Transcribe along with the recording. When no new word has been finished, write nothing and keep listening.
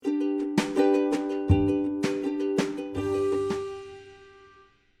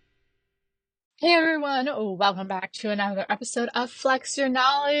everyone. Welcome back to another episode of Flex Your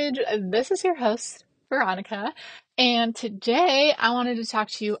Knowledge. This is your host, Veronica, and today I wanted to talk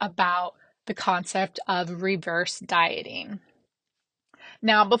to you about the concept of reverse dieting.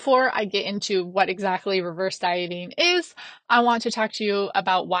 Now, before I get into what exactly reverse dieting is, I want to talk to you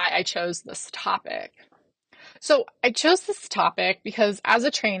about why I chose this topic. So, I chose this topic because as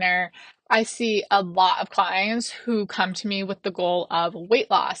a trainer, I see a lot of clients who come to me with the goal of weight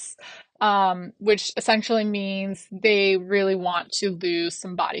loss, which essentially means they really want to lose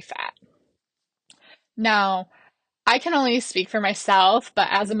some body fat. Now, I can only speak for myself, but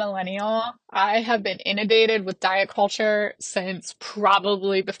as a millennial, I have been inundated with diet culture since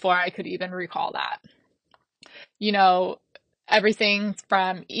probably before I could even recall that. You know, everything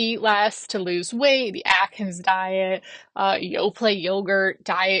from eat less to lose weight, the Atkins diet, Yoplait yogurt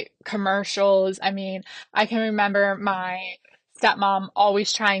diet commercials. I can remember my stepmom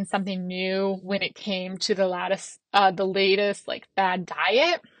always trying something new when it came to the latest like fad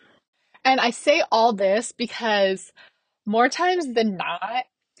diet. And I say all this because more times than not,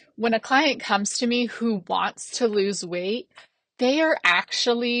 when a client comes to me who wants to lose weight, they are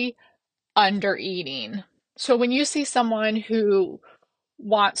actually under eating. So when you see someone who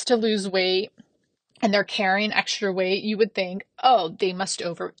wants to lose weight and they're carrying extra weight, you would think, oh, they must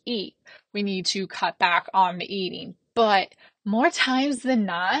overeat. We need to cut back on the eating. But more times than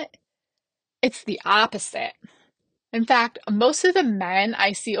not, it's the opposite. In fact, most of the men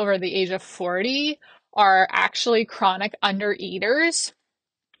I see over the age of 40 are actually chronic undereaters,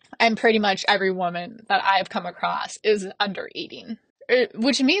 and pretty much every woman that I've come across is undereating.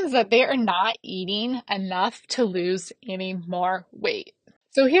 Which means that they are not eating enough to lose any more weight.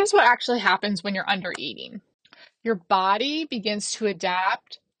 So here's what actually happens when you're under eating. Your body begins to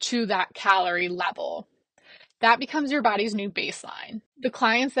adapt to that calorie level. That becomes your body's new baseline. The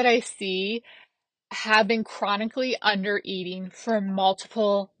clients that I see have been chronically under eating for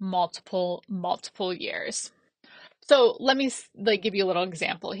multiple years. So let me give you a little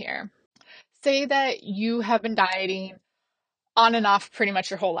example here. Say that you have been dieting on and off pretty much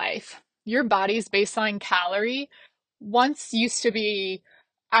your whole life. Your body's baseline calorie once used to be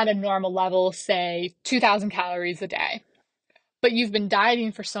at a normal level, say 2,000 calories a day. But you've been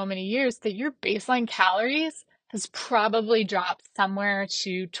dieting for so many years that your baseline calories has probably dropped somewhere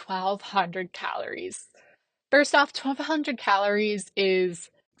to 1,200 calories. First off, 1,200 calories is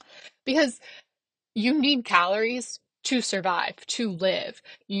because you need calories to survive, to live.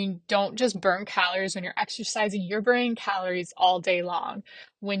 You don't just burn calories when you're exercising, you're burning calories all day long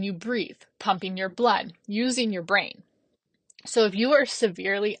when you breathe, pumping your blood, using your brain. So if you are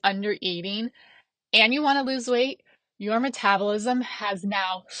severely under eating and you want to lose weight, your metabolism has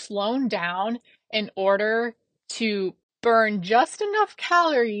now slowed down in order to burn just enough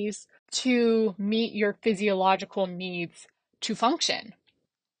calories to meet your physiological needs to function,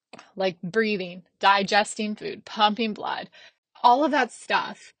 like breathing, digesting food, pumping blood, all of that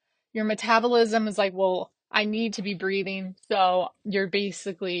stuff. Your metabolism is like, well, I need to be breathing. So your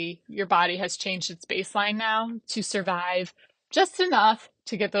body has changed its baseline now to survive just enough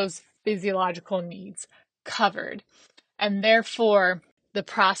to get those physiological needs covered. And therefore, the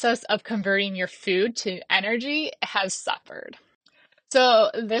process of converting your food to energy has suffered.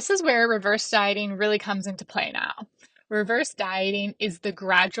 So this is where reverse dieting really comes into play now. Reverse dieting is the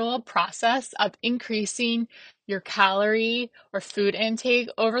gradual process of increasing your calorie or food intake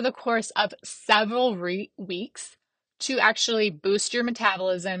over the course of several weeks to actually boost your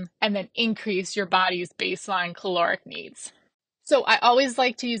metabolism and then increase your body's baseline caloric needs. So I always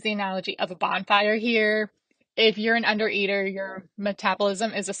like to use the analogy of a bonfire here. If you're an undereater, your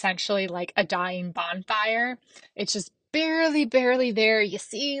metabolism is essentially like a dying bonfire. It's just barely there. You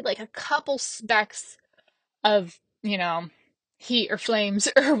see like a couple specks of, heat or flames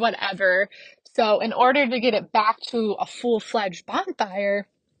or whatever. So in order to get it back to a full-fledged bonfire,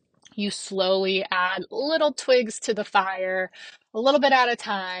 you slowly add little twigs to the fire, a little bit at a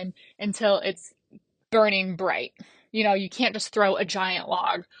time until it's burning bright. You can't just throw a giant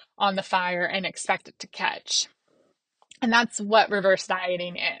log on the fire and expect it to catch. And that's what reverse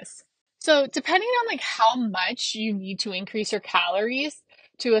dieting is. So depending on like how much you need to increase your calories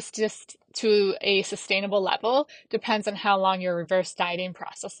to assist to a sustainable level depends on how long your reverse dieting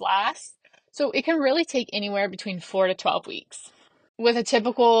process lasts. So it can really take anywhere between 4 to 12 weeks. With a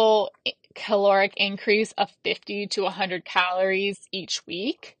typical caloric increase of 50 to 100 calories each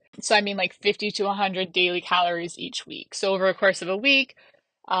week. So like 50 to 100 daily calories each week. So over a course of a week,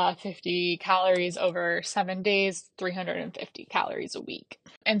 50 calories over 7 days, 350 calories a week.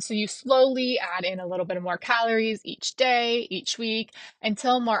 And so you slowly add in a little bit of more calories each day, each week,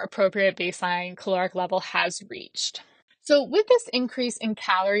 until more appropriate baseline caloric level has reached. So, with this increase in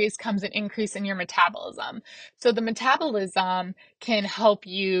calories comes an increase in your metabolism. So, the metabolism can help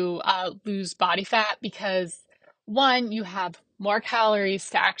you lose body fat because, one, you have more calories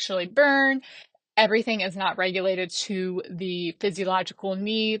to actually burn. Everything is not regulated to the physiological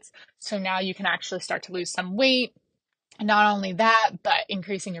needs. So, now you can actually start to lose some weight. Not only that, but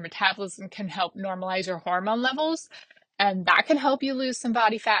increasing your metabolism can help normalize your hormone levels, and that can help you lose some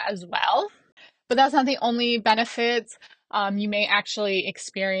body fat as well. But that's not the only benefits. You may actually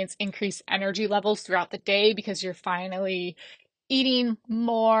experience increased energy levels throughout the day because you're finally eating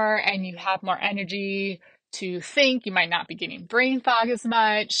more and you have more energy to think. You might not be getting brain fog as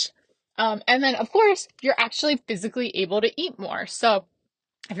much. And then, of course, you're actually physically able to eat more. So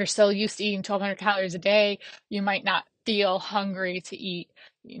if you're so used to eating 1,200 calories a day, you might not feel hungry to eat,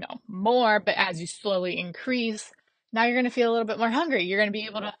 more, but as you slowly increase, now you're going to feel a little bit more hungry. You're going to be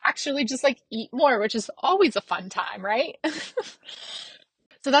able to actually just like eat more, which is always a fun time, right?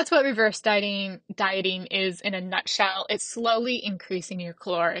 So that's what reverse dieting is in a nutshell. It's slowly increasing your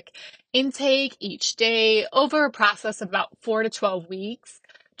caloric intake each day over a process of about 4 to 12 weeks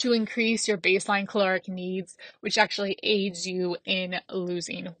to increase your baseline caloric needs, which actually aids you in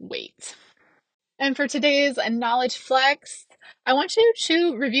losing weight. And for today's knowledge flex, I want you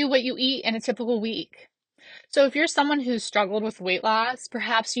to review what you eat in a typical week. So, if you're someone who's struggled with weight loss,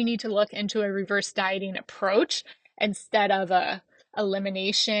 perhaps you need to look into a reverse dieting approach instead of a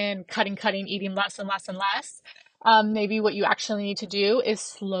elimination, cutting, eating less and less and less. Maybe what you actually need to do is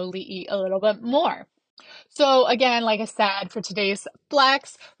slowly eat a little bit more. So, again, like I said, for today's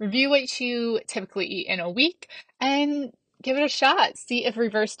flex, review what you typically eat in a week and give it a shot. See if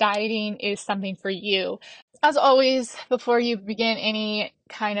reverse dieting is something for you. As always, before you begin any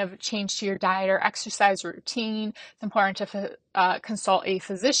kind of change to your diet or exercise routine, it's important to consult a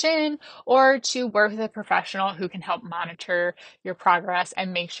physician or to work with a professional who can help monitor your progress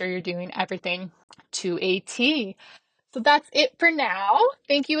and make sure you're doing everything to a T. So that's it for now.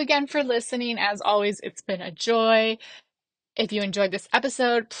 Thank you again for listening. As always, it's been a joy. If you enjoyed this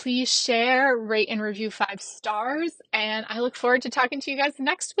episode, please share, rate, and review 5 stars. And I look forward to talking to you guys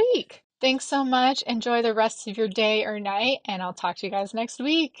next week. Thanks so much. Enjoy the rest of your day or night, and I'll talk to you guys next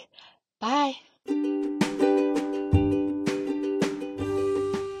week. Bye.